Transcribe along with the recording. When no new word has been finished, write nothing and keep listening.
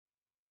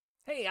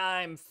Hey,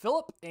 I'm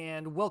Philip,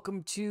 and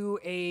welcome to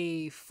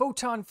a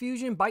Photon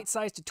Fusion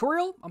bite-sized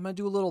tutorial. I'm going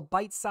to do a little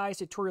bite-sized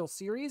tutorial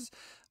series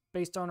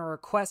based on a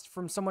request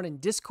from someone in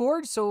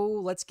Discord, so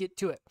let's get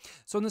to it.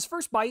 So in this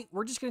first bite,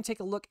 we're just going to take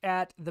a look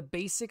at the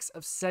basics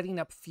of setting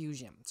up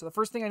Fusion. So the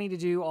first thing I need to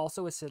do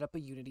also is set up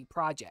a Unity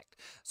project.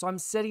 So I'm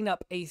setting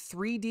up a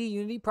 3D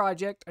Unity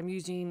project. I'm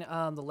using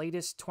the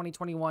latest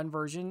 2021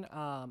 version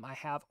I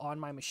have on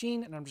my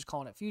machine, and I'm just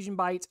calling it Fusion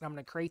Bytes, and I'm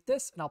going to create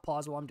this, and I'll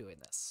pause while I'm doing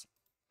this.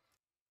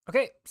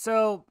 Okay,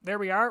 so there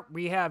we are.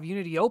 We have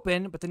Unity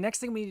open, but the next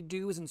thing we need to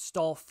do is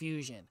install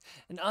Fusion.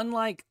 And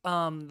unlike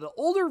the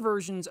older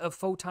versions of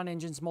Photon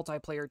Engine's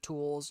multiplayer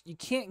tools, you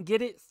can't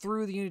get it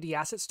through the Unity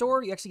Asset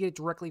Store. You actually get it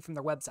directly from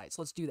their website.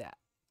 So let's do that.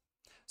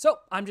 So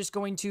I'm just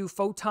going to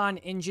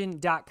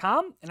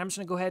photonengine.com, and I'm just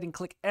going to go ahead and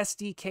click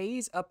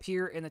SDKs up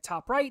here in the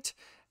top right.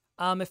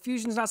 If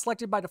Fusion's not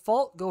selected by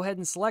default, go ahead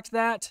and select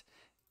that.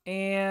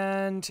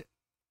 And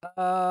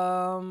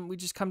we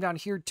just come down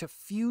here to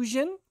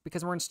Fusion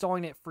because we're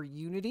installing it for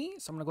Unity.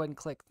 So I'm gonna go ahead and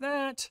click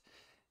that,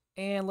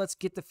 and let's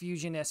get the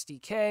Fusion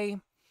SDK.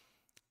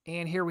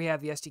 And here we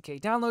have the SDK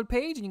download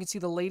page, and you can see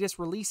the latest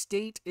release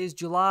date is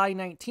July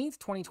 19th,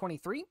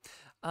 2023.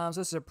 So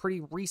this is a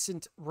pretty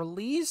recent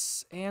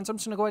release, and so I'm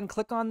just gonna go ahead and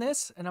click on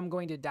this, and I'm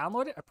going to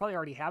download it. I probably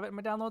already have it in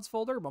my downloads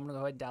folder, but I'm gonna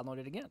go ahead and download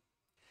it again.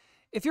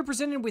 If you're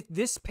presented with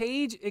this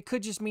page, it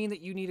could just mean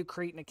that you need to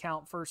create an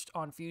account first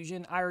on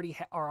Fusion.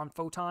 Or on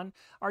Photon.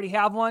 I already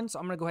have one, so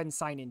I'm going to go ahead and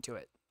sign into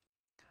it.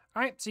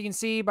 All right, so you can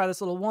see by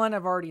this little one,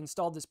 I've already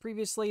installed this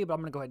previously, but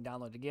I'm going to go ahead and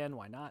download it again.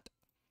 Why not?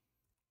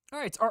 All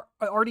right, it's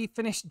already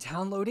finished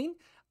downloading.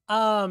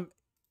 I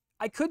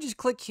could just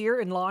click here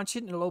and launch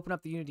it, and it'll open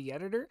up the Unity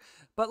editor.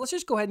 But let's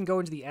just go ahead and go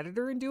into the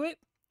editor and do it.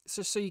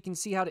 So you can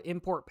see how to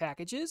import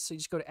packages. So you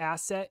just go to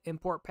Asset,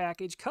 Import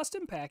Package,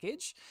 Custom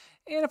Package.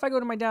 And if I go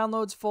to my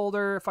Downloads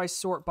folder, if I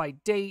sort by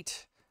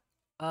date,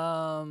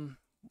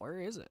 where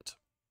is it?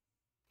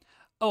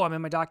 Oh, I'm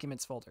in my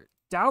Documents folder.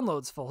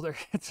 Downloads folder,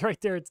 it's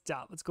right there at the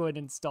top. Let's go ahead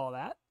and install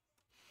that.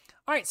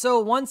 All right, so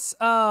once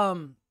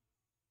it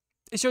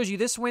shows you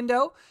this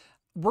window,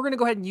 we're going to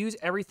go ahead and use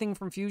everything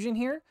from Fusion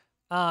here.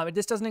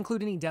 This doesn't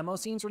include any demo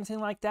scenes or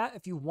anything like that.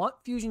 If you want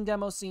Fusion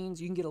demo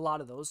scenes, you can get a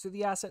lot of those through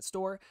the Asset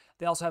Store.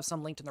 They also have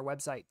some linked in their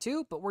website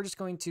too, but we're just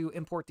going to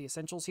import the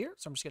essentials here.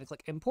 So I'm just going to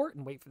click Import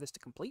and wait for this to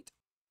complete.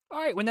 All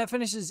right, when that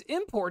finishes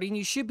importing,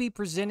 you should be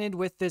presented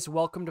with this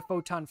Welcome to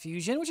Photon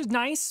Fusion, which is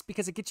nice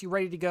because it gets you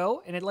ready to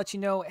go, and it lets you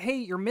know, hey,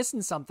 you're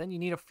missing something. You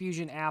need a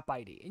Fusion app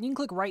ID. And you can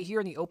click right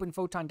here in the Open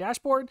Photon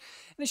dashboard,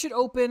 and it should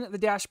open the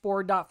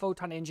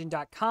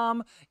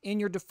dashboard.photonengine.com in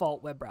your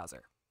default web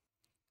browser.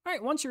 All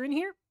right, once you're in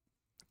here,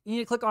 you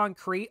need to click on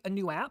Create a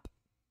New App.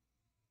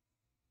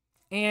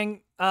 And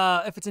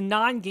if it's a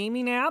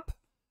non-gaming app,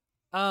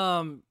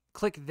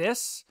 click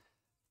this.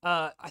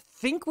 I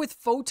think with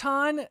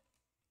Photon,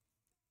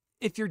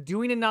 if you're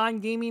doing a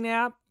non-gaming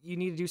app, you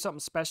need to do something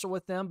special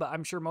with them, but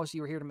I'm sure most of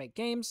you are here to make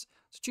games.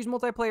 So choose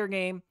multiplayer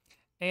game.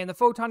 And the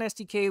Photon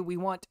SDK we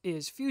want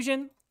is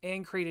Fusion,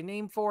 and create a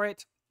name for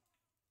it.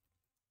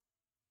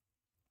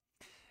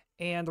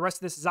 And the rest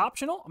of this is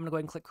optional. I'm going to go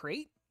ahead and click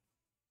Create.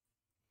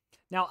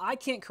 Now, I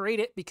can't create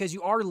it because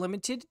you are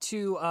limited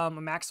to a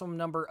maximum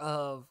number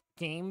of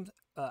game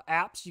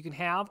apps you can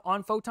have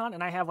on Photon,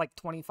 and I have like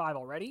 25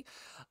 already.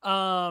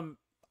 I'm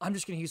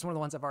just going to use one of the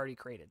ones I've already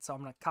created, so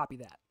I'm going to copy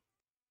that.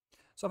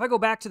 So if I go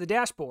back to the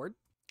dashboard,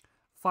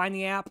 find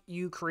the app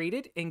you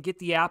created, and get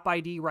the app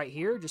ID right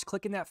here, just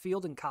click in that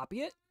field and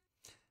copy it.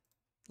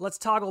 Let's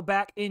toggle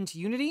back into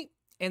Unity,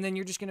 and then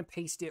you're just going to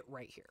paste it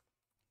right here.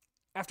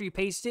 After you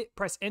paste it,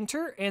 press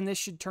Enter, and this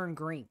should turn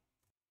green.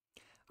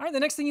 All right, the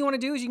next thing you want to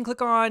do is you can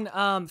click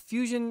on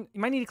Fusion.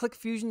 You might need to click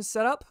Fusion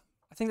Setup.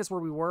 I think that's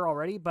where we were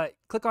already, but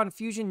click on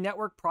Fusion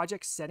Network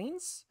Project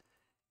Settings.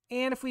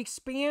 And if we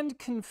expand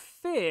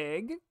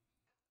Config,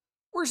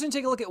 we're just going to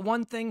take a look at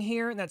one thing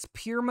here, and that's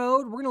peer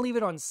mode. We're going to leave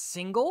it on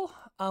single.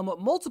 What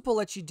multiple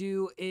lets you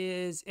do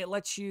is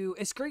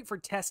it's great for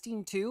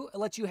testing too. It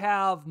lets you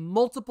have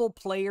multiple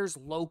players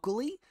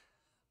locally.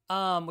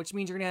 Which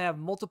means you're going to have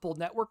multiple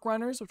network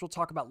runners, which we'll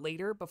talk about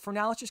later. But for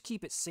now, let's just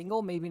keep it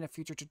single. Maybe in a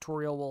future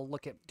tutorial, we'll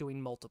look at doing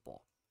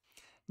multiple.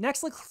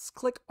 Next, let's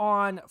click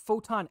on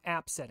Photon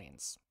App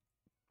Settings.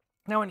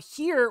 Now in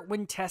here,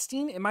 when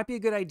testing, it might be a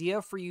good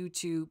idea for you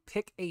to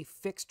pick a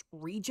fixed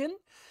region.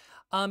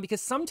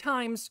 Because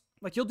sometimes,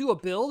 like, you'll do a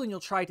build and you'll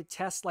try to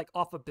test like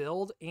off a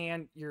build,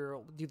 and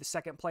you'll do the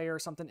second player or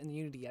something in the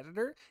Unity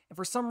editor. And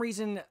for some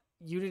reason,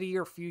 Unity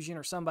or Fusion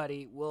or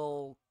somebody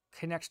will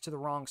connect to the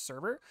wrong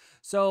server.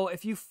 So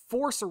if you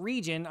force a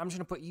region, I'm just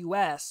going to put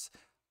US.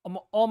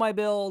 All my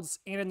builds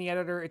and in the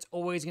editor, it's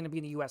always going to be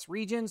in the US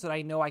region so that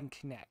I know I can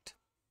connect.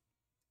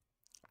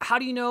 How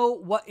do you know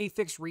what a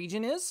fixed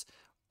region is?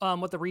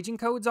 What the region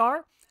codes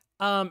are?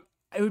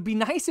 It would be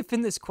nice if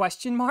in this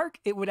question mark,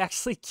 it would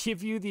actually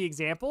give you the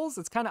examples.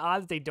 It's kind of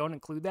odd that they don't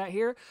include that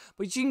here,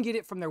 but you can get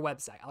it from their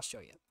website. I'll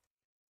show you.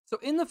 So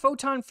in the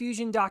Photon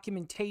Fusion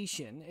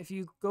documentation, if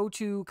you go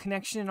to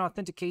Connection and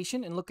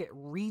Authentication and look at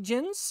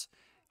regions,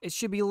 It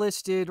should be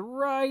listed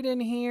right in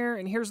here,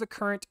 and here's the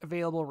current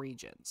available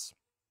regions.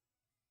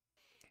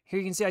 Here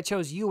you can see I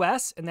chose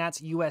US, and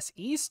that's US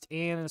East,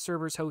 and the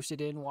server is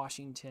hosted in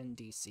Washington,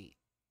 D.C.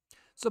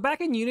 So back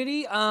in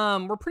Unity,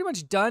 we're pretty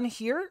much done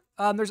here.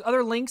 There's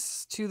other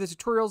links to the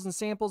tutorials and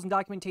samples and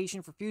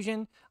documentation for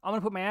Fusion. I'm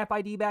going to put my app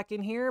ID back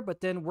in here, but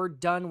then we're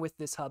done with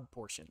this hub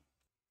portion.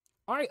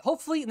 All right,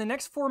 hopefully in the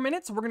next 4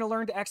 minutes, we're going to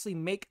learn to actually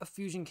make a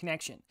Fusion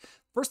connection.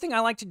 First thing I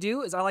like to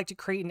do is I like to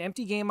create an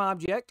empty game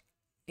object,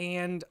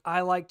 and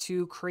I like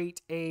to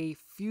create a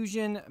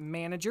Fusion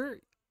manager.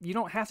 You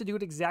don't have to do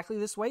it exactly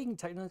this way. You can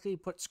technically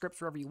put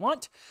scripts wherever you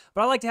want,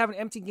 but I like to have an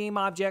empty game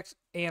object,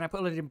 and I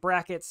put it in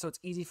brackets so it's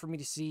easy for me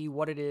to see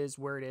what it is,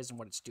 where it is, and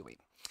what it's doing.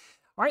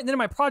 All right, and then in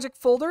my project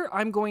folder,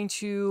 I'm going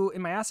to,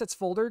 in my assets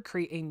folder,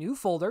 create a new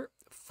folder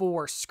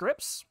for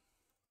scripts.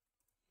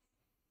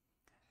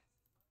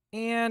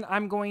 And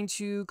I'm going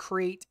to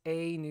create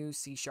a new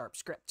C#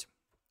 script.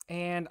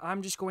 And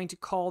I'm just going to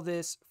call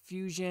this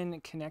Fusion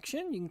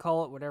Connection. You can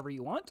call it whatever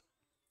you want.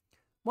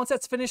 Once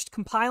that's finished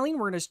compiling,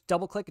 we're going to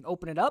double click and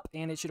open it up,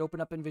 and it should open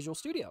up in Visual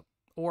Studio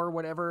or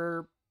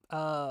whatever,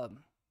 I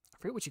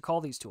forget what you call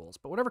these tools,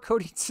 but whatever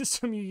coding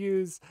system you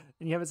use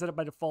and you have it set up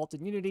by default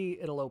in Unity,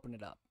 it'll open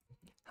it up.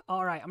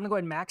 All right, I'm going to go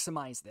ahead and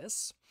maximize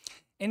this.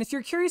 And if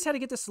you're curious how to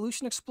get the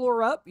Solution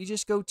Explorer up, you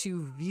just go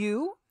to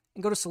View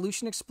and go to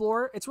Solution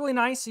Explorer. It's really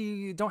nice, so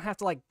you don't have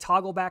to like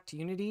toggle back to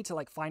Unity to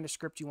like find a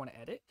script you want to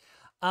edit.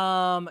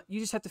 You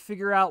just have to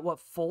figure out what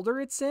folder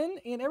it's in,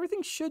 and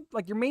everything should,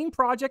 like your main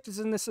project is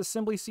in this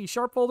assembly C#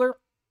 folder.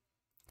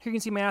 Here you can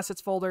see my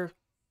assets folder.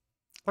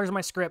 There's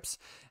my scripts,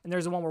 and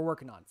there's the one we're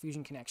working on,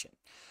 Fusion Connection.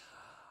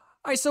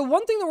 All right, so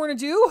one thing that we're going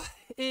to do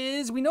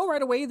is we know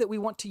right away that we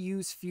want to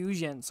use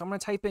Fusion. So I'm going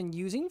to type in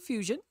using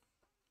Fusion,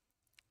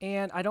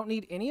 and I don't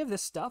need any of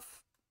this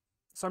stuff.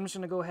 So I'm just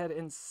going to go ahead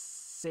and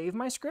save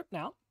my script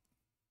now.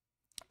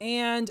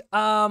 And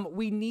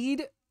we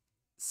need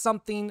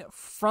something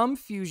from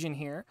Fusion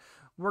here.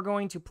 We're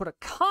going to put a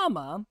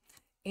comma,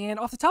 and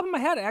off the top of my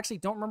head, I actually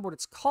don't remember what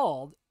it's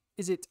called.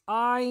 Is it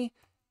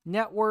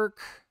iNetwork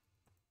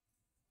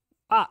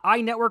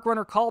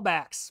runner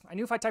callbacks? I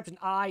knew if I typed an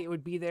I, it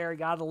would be there. You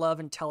gotta love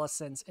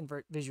IntelliSense in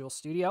Visual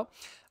Studio.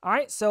 All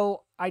right,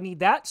 so I need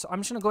that. So I'm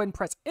just gonna go ahead and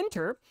press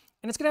enter,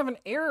 and it's gonna have an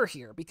error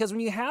here because when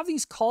you have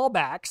these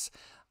callbacks,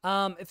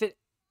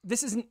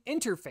 this is an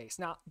interface.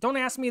 Now, don't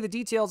ask me the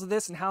details of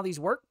this and how these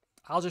work.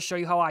 I'll just show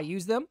you how I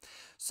use them.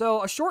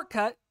 So a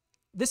shortcut,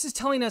 this is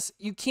telling us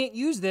you can't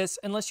use this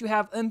unless you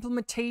have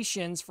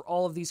implementations for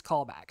all of these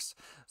callbacks.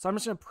 So I'm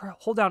just going to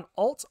hold down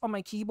Alt on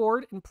my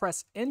keyboard and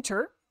press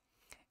Enter.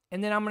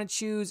 And then I'm going to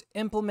choose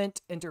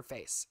Implement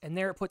Interface. And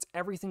there it puts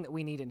everything that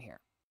we need in here.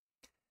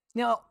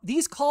 Now,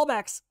 these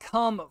callbacks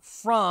come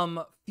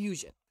from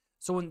Fusion.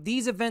 So when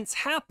these events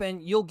happen,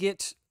 you'll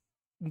get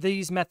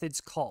these methods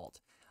called.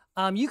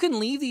 You can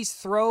leave these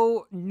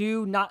throw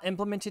new not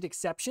implemented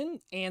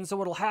exception. And so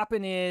what'll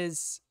happen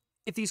is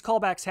if these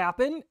callbacks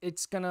happen,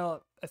 it's going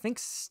to, I think,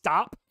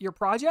 stop your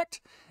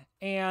project.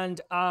 And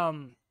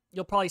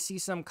you'll probably see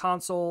some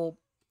console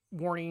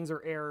warnings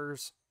or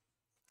errors,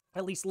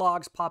 at least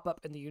logs pop up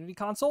in the Unity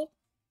console.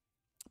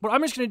 What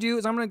I'm just going to do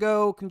is I'm going to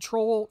go I'm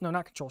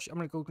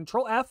going to go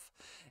Control F,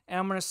 and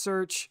I'm going to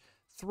search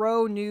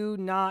throw new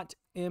not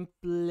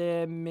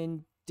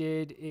implemented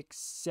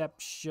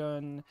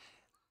exception.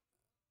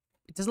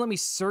 It doesn't let me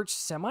search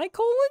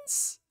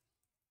semicolons?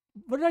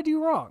 What did I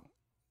do wrong?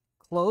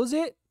 Close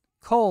it,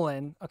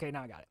 colon. Okay,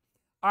 now I got it.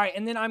 All right,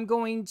 and then I'm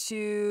going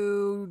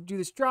to do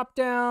this drop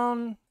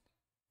down,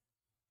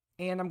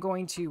 and I'm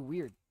going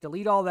to,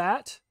 delete all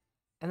that,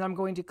 and I'm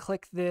going to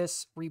click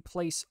this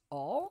replace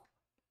all.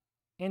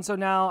 And so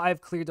now I've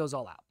cleared those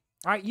all out.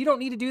 All right, you don't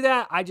need to do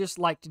that. I just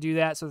like to do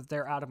that so that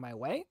they're out of my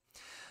way.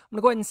 I'm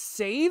gonna go ahead and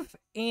save,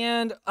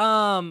 and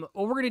what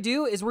we're gonna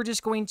do is we're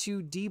just going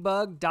to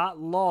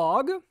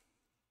debug.log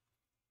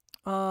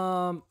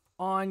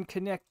on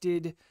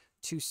connected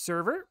to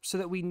server so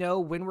that we know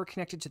when we're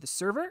connected to the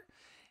server.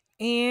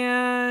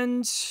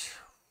 And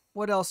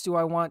what else do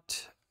I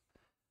want?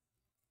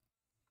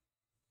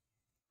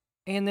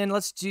 And then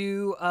let's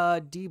do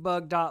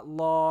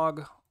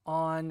debug.log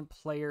on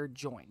player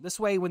join. This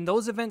way, when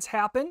those events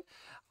happen,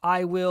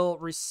 I will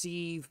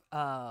receive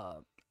a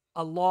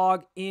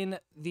log in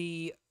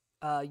the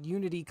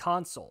Unity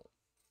console.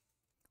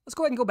 Let's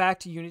go ahead and go back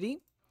to Unity.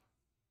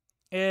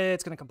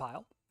 It's going to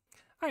compile.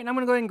 All right, and I'm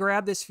going to go ahead and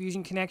grab this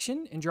Fusion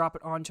connection and drop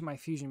it onto my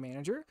Fusion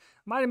Manager.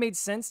 Might have made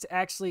sense to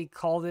actually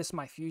call this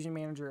my Fusion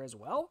Manager as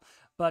well,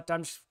 but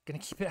I'm just going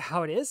to keep it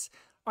how it is.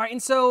 All right,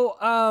 and so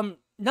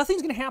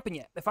nothing's going to happen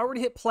yet. If I were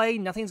to hit play,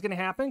 nothing's going to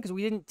happen because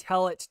we didn't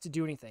tell it to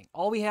do anything.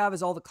 All we have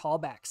is all the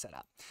callbacks set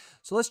up.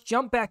 So let's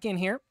jump back in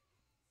here.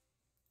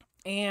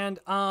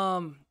 And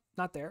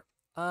not there.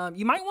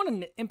 You might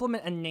want to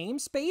implement a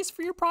namespace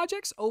for your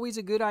projects. Always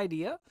a good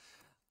idea.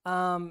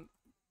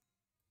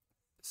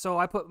 So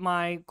I put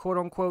my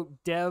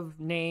quote-unquote dev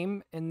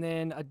name and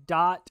then a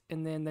dot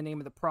and then the name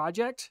of the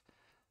project.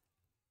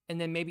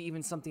 And then maybe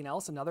even something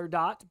else, another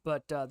dot.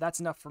 But that's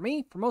enough for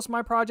me. For most of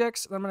my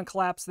projects, I'm going to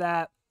collapse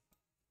that.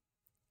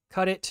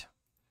 cut it,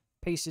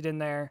 paste it in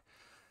there.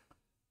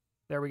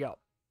 There we go.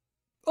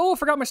 Oh, I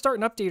forgot my start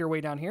and updater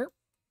way down here.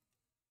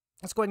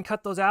 Let's go ahead and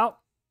cut those out.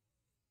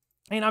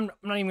 And I'm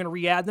not even going to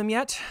re-add them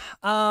yet.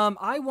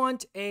 I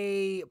want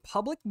a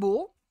public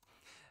bool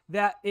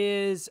that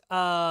is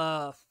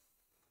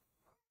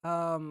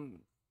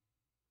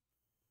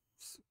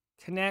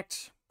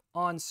connect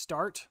on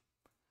start,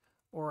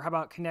 or how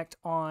about connect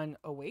on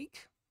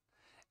awake?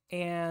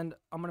 And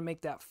I'm going to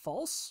make that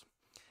false.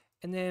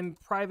 And then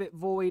private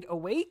void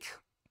awake.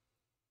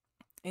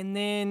 And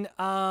then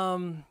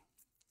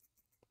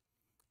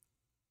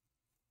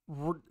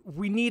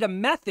we need a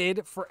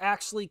method for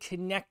actually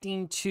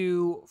connecting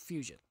to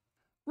Fusion.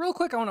 Real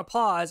quick, I want to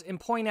pause and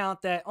point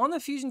out that on the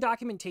Fusion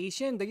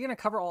documentation, they're going to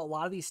cover a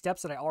lot of these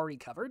steps that I already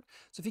covered.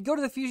 So if you go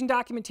to the Fusion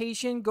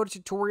documentation, go to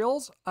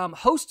tutorials,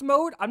 host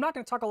mode, I'm not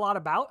going to talk a lot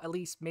about, at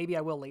least maybe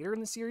I will later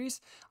in the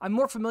series. I'm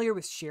more familiar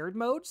with shared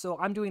mode, so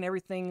I'm doing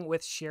everything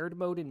with shared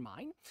mode in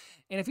mind.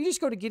 And if you just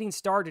go to getting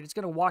started, it's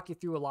going to walk you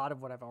through a lot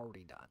of what I've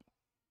already done.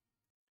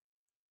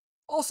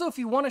 Also, if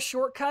you want a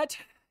shortcut,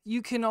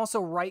 you can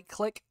also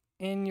right-click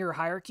in your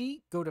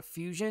hierarchy, go to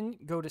Fusion,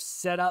 go to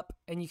Setup,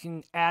 and you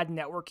can add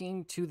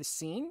networking to the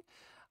scene.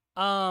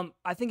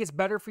 I think it's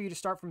better for you to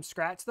start from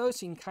scratch, though,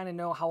 so you can kind of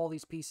know how all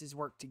these pieces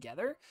work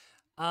together.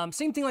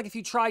 Same thing like if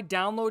you try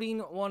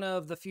downloading one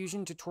of the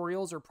Fusion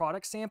tutorials or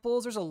product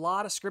samples, there's a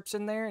lot of scripts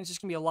in there, and it's just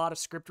going to be a lot of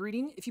script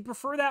reading. If you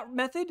prefer that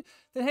method,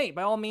 then hey,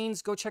 by all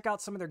means, go check out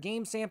some of their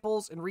game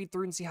samples and read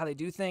through and see how they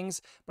do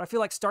things. But I feel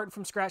like starting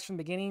from scratch from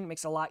the beginning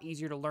makes it a lot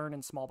easier to learn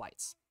in small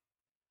bites.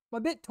 I'm a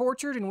bit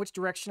tortured in which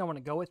direction I want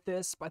to go with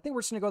this, but I think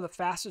we're just going to go the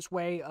fastest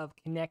way of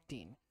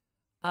connecting.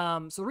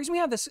 So the reason we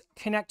have this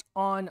connect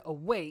on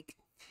awake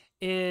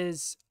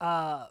is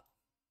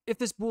if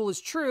this bool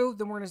is true,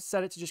 then we're going to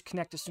set it to just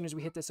connect as soon as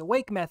we hit this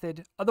awake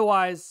method.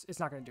 Otherwise, it's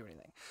not going to do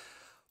anything.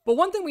 But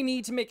one thing we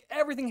need to make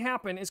everything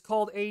happen is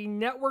called a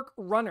network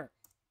runner.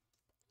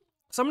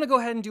 So I'm going to go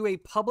ahead and do a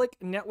public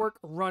network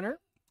runner,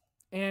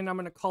 and I'm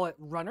going to call it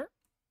runner.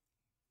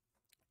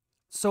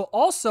 So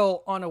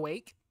also on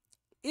awake,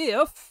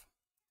 if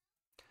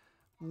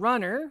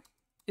runner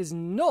is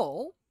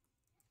null,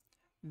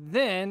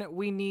 then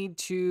we need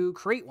to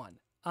create one.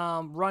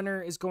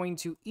 Runner is going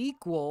to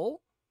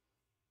equal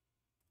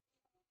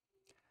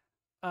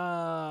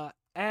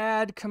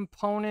add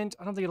component.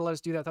 I don't think it'll let us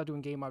do that without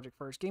doing game object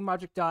first. Game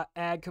object dot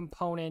add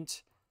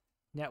component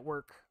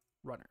network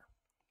runner.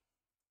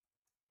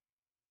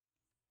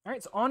 All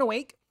right, so on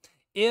awake,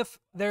 if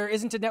there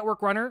isn't a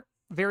network runner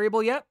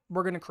variable yet,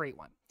 we're going to create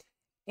one.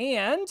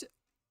 And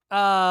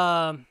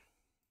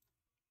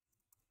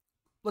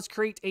let's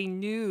create a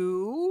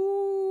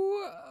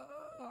new,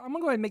 I'm going to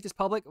go ahead and make this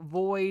public,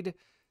 void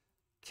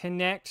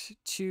connect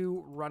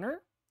to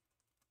runner.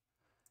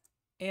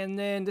 And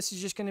then this is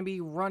just going to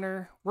be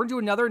runner. We're going to do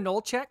another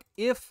null check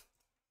if,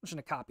 I'm just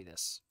going to copy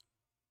this.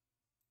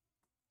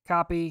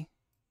 Copy.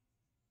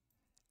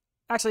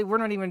 Actually, we're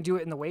not even going to do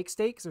it in the wake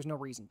state because there's no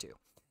reason to.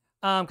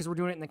 Because we're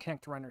doing it in the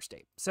connect runner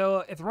state.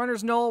 So if the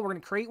runner's null, we're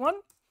going to create one.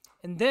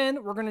 And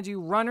then we're going to do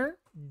runner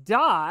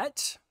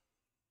dot,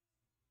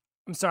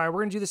 I'm sorry, we're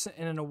going to do this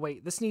in an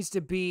await. This needs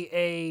to be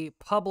a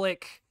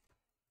public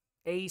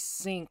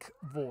async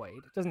void.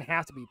 It doesn't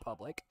have to be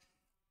public.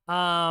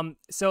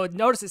 So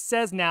notice it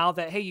says now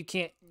that, hey, you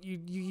can't, you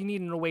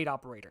need an await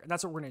operator. And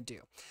that's what we're going to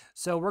do.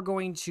 So we're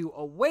going to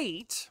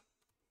await.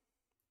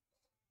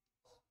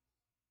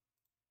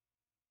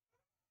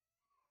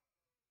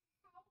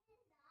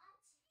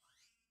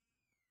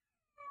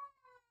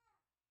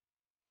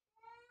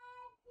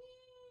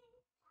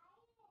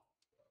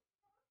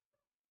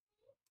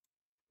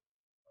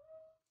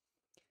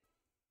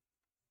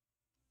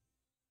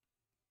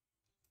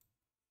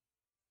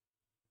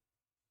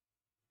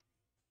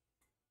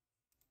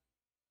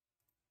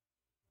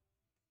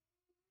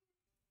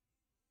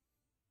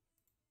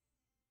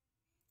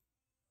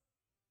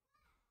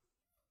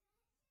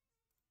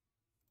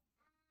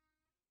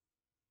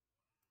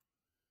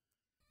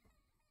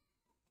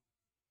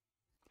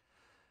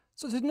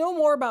 So to know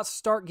more about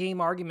start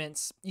game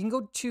arguments, you can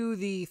go to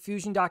the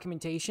Fusion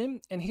documentation,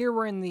 and here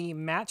we're in the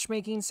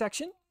matchmaking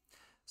section.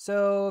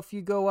 So if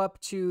you go up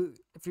to,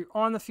 if you're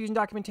on the Fusion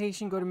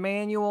documentation, go to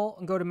manual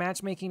and go to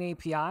matchmaking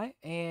API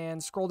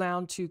and scroll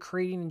down to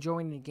creating and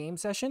joining a game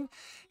session.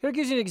 Here it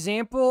gives you an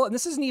example, and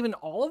this isn't even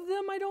all of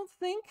them, I don't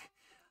think.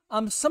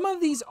 Some of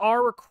these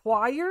are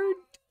required,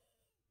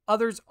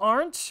 others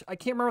aren't. I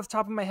can't remember off the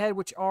top of my head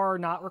which are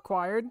not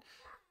required.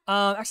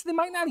 Actually, they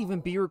might not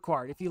even be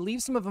required. If you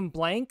leave some of them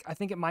blank, I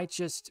think it might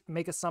just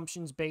make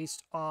assumptions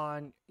based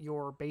on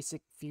your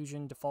basic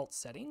Fusion default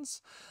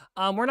settings.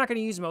 We're not going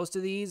to use most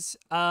of these.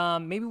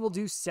 Maybe we'll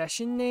do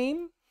session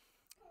name.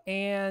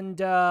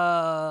 And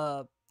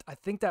I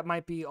think that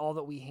might be all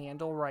that we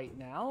handle right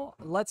now.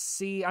 Let's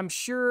see. I'm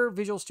sure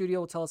Visual Studio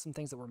will tell us some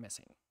things that we're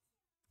missing.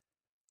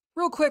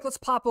 Real quick, let's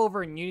pop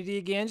over in Unity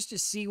again just to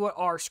see what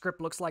our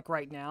script looks like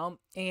right now.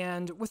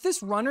 And with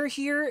this runner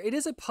here, it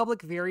is a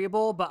public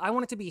variable, but I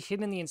want it to be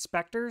hidden in the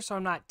inspector, so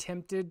I'm not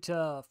tempted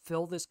to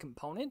fill this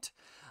component.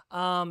 So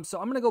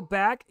I'm going to go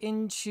back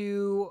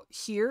into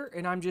here,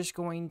 and I'm just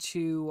going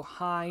to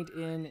hide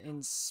in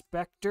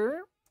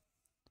inspector.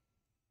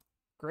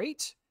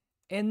 Great.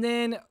 And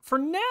then for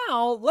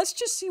now, let's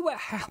just see what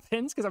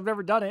happens, because I've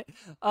never done it.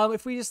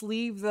 If we just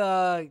leave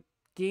the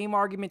game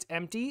argument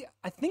empty,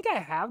 I think I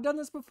have done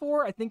this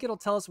before. I think it'll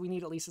tell us we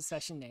need at least a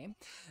session name.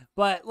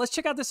 But let's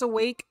check out this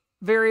awake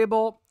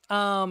variable.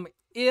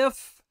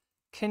 If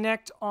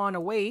connect on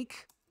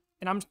awake,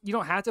 and you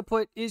don't have to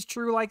put is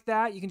true like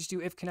that. You can just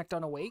do if connect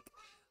on awake.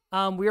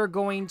 We are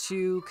going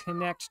to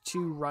connect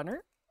to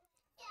runner.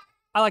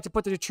 I like to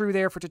put the true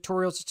there for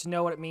tutorials just to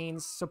know what it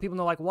means, so people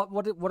know like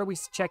what are we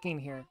checking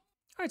here.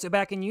 All right, so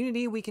back in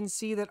Unity, we can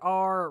see that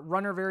our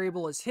runner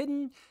variable is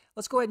hidden.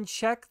 Let's go ahead and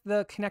check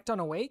the connect on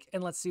awake,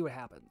 and let's see what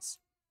happens.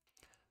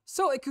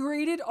 So it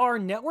created our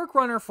network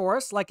runner for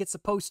us like it's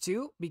supposed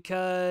to,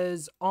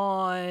 because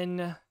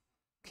on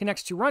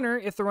connects to runner,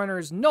 if the runner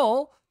is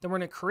null, then we're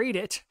going to create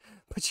it.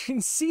 But you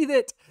can see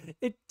that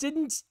it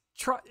didn't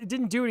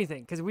do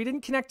anything because we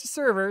didn't connect to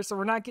server, so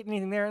we're not getting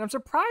anything there. And I'm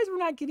surprised we're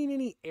not getting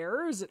any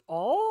errors at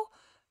all.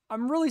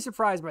 I'm really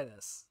surprised by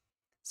this.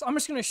 So I'm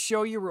just going to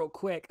show you real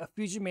quick a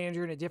Fusion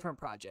Manager in a different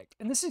project.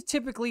 And this is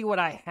typically what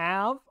I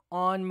have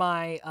on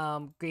my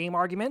game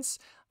arguments.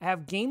 I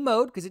have game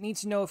mode because it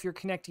needs to know if you're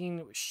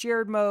connecting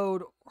shared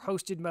mode,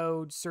 hosted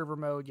mode, server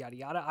mode, yada,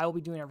 yada. I will be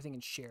doing everything in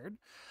shared.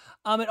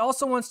 It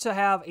also wants to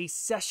have a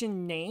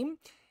session name.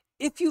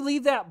 If you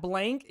leave that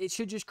blank, it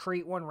should just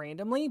create one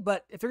randomly.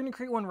 But if you're going to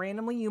create one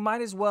randomly, you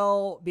might as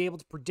well be able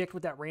to predict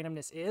what that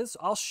randomness is. So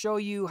I'll show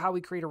you how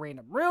we create a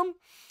random room.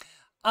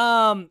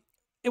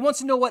 It wants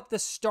to know what the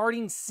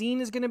starting scene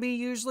is going to be.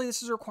 Usually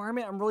this is a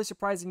requirement. I'm really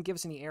surprised it didn't give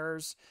us any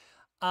errors.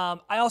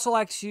 I also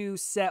like to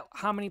set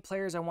how many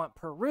players I want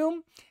per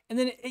room. And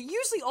then it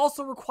usually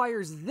also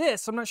requires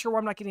this. I'm not sure why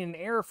I'm not getting an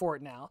error for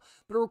it now,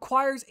 but it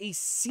requires a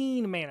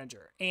scene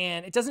manager.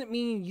 And it doesn't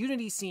mean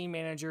Unity scene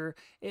manager.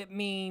 It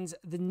means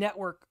the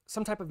network,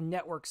 some type of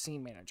network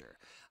scene manager.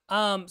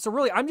 So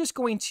really, I'm just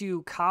going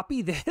to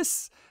copy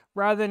this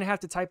rather than have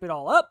to type it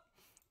all up.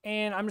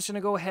 And I'm just going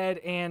to go ahead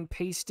and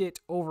paste it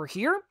over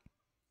here.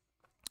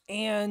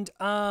 And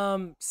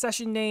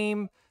session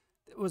name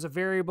was a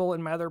variable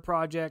in my other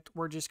project.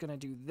 We're just going to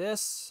do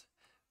this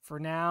for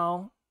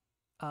now.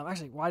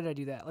 Actually, why did I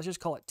do that? Let's just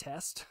call it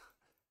test.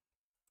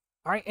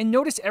 All right, and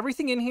notice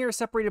everything in here is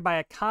separated by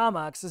a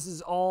comma because this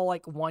is all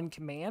like one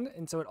command.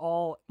 And so it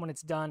all, when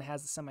it's done,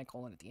 has a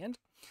semicolon at the end.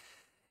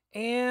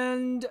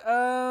 And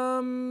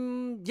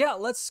yeah,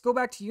 let's go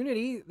back to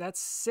Unity.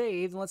 That's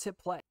saved, and let's hit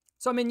play.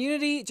 So I'm in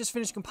Unity, just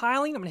finished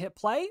compiling. I'm going to hit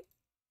play.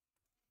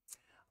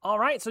 All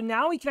right, so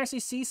now we can actually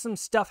see some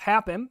stuff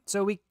happen.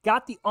 So we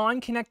got the on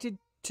connected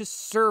to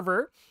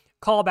server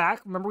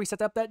callback. Remember, we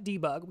set up that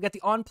debug. We got the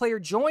on player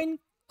join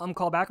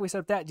callback. We set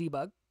up that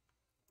debug.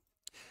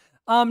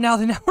 Now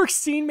the network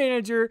scene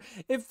manager,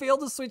 it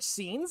failed to switch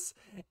scenes.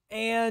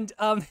 And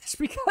it's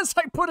because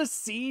I put a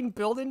scene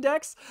build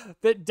index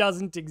that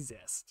doesn't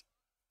exist.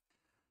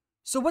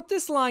 So what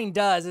this line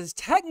does is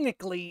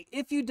technically,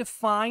 if you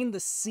define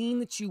the scene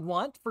that you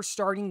want for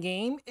starting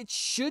game, it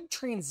should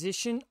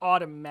transition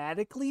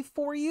automatically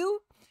for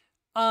you.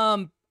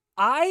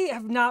 I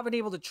have not been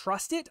able to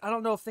trust it. I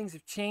don't know if things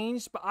have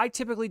changed, but I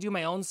typically do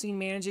my own scene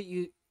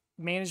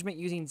management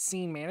using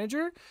Scene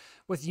Manager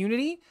with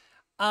Unity.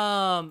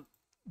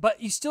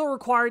 But you still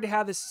required to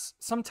have this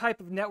some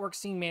type of network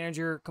scene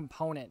manager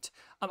component.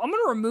 I'm going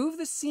to remove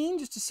the scene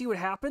just to see what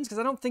happens because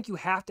I don't think you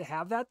have to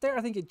have that there.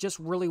 I think it just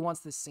really wants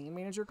the scene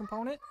manager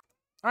component.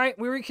 All right,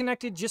 we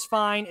reconnected just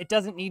fine. It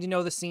doesn't need to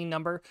know the scene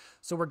number,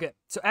 so we're good.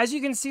 So as you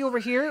can see over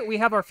here, we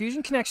have our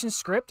Fusion connection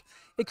script.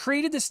 It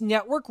created this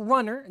network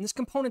runner, and this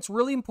component's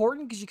really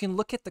important because you can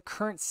look at the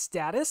current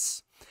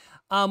status.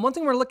 One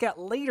thing we're going to look at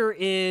later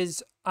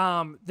is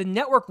the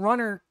network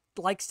runner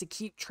likes to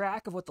keep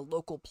track of what the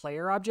local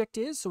player object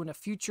is. So in a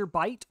future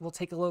byte, we'll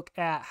take a look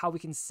at how we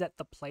can set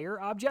the player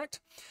object.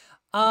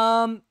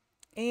 And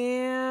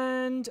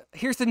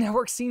here's the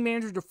network scene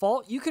manager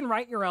default. You can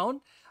write your own.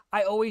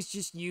 I always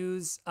just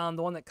use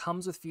the one that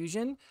comes with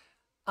Fusion.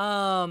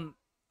 I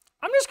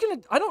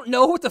don't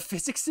know what the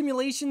physics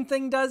simulation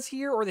thing does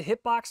here or the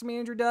hitbox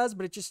manager does,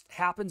 but it just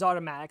happens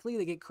automatically.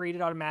 They get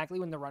created automatically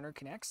when the runner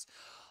connects.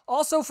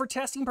 Also, for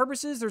testing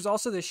purposes, there's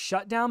also this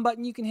shutdown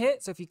button you can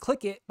hit. So if you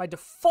click it, by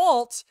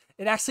default,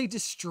 it actually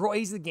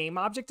destroys the game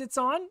object it's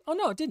on. Oh,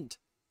 no, it didn't.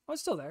 Oh,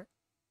 it's still there.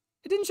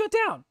 It didn't shut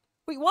down.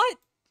 Wait, what?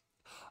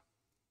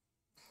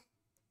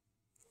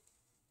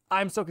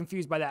 I'm so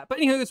confused by that. But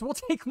anyways, we'll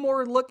take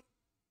more look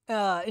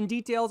in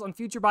details on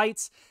future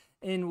bytes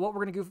and what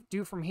we're going to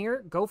do from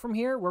here,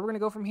 where we're going to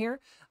go from here.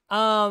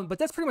 But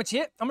that's pretty much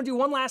it. I'm going to do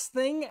one last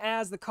thing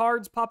as the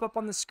cards pop up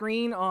on the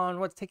screen on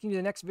what's taking you to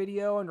the next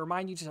video and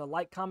remind you to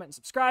like, comment, and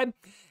subscribe.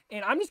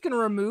 And I'm just going to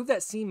remove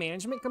that scene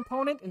management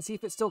component and see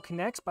if it still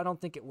connects, but I don't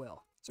think it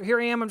will. So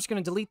here I am. I'm just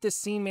going to delete this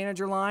scene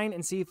manager line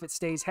and see if it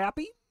stays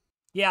happy.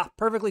 Yeah,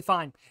 perfectly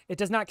fine. It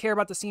does not care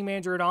about the scene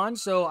manager at all,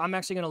 so I'm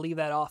actually going to leave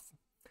that off.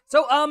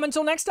 So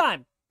until next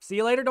time, see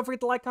you later. Don't forget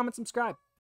to like, comment, subscribe.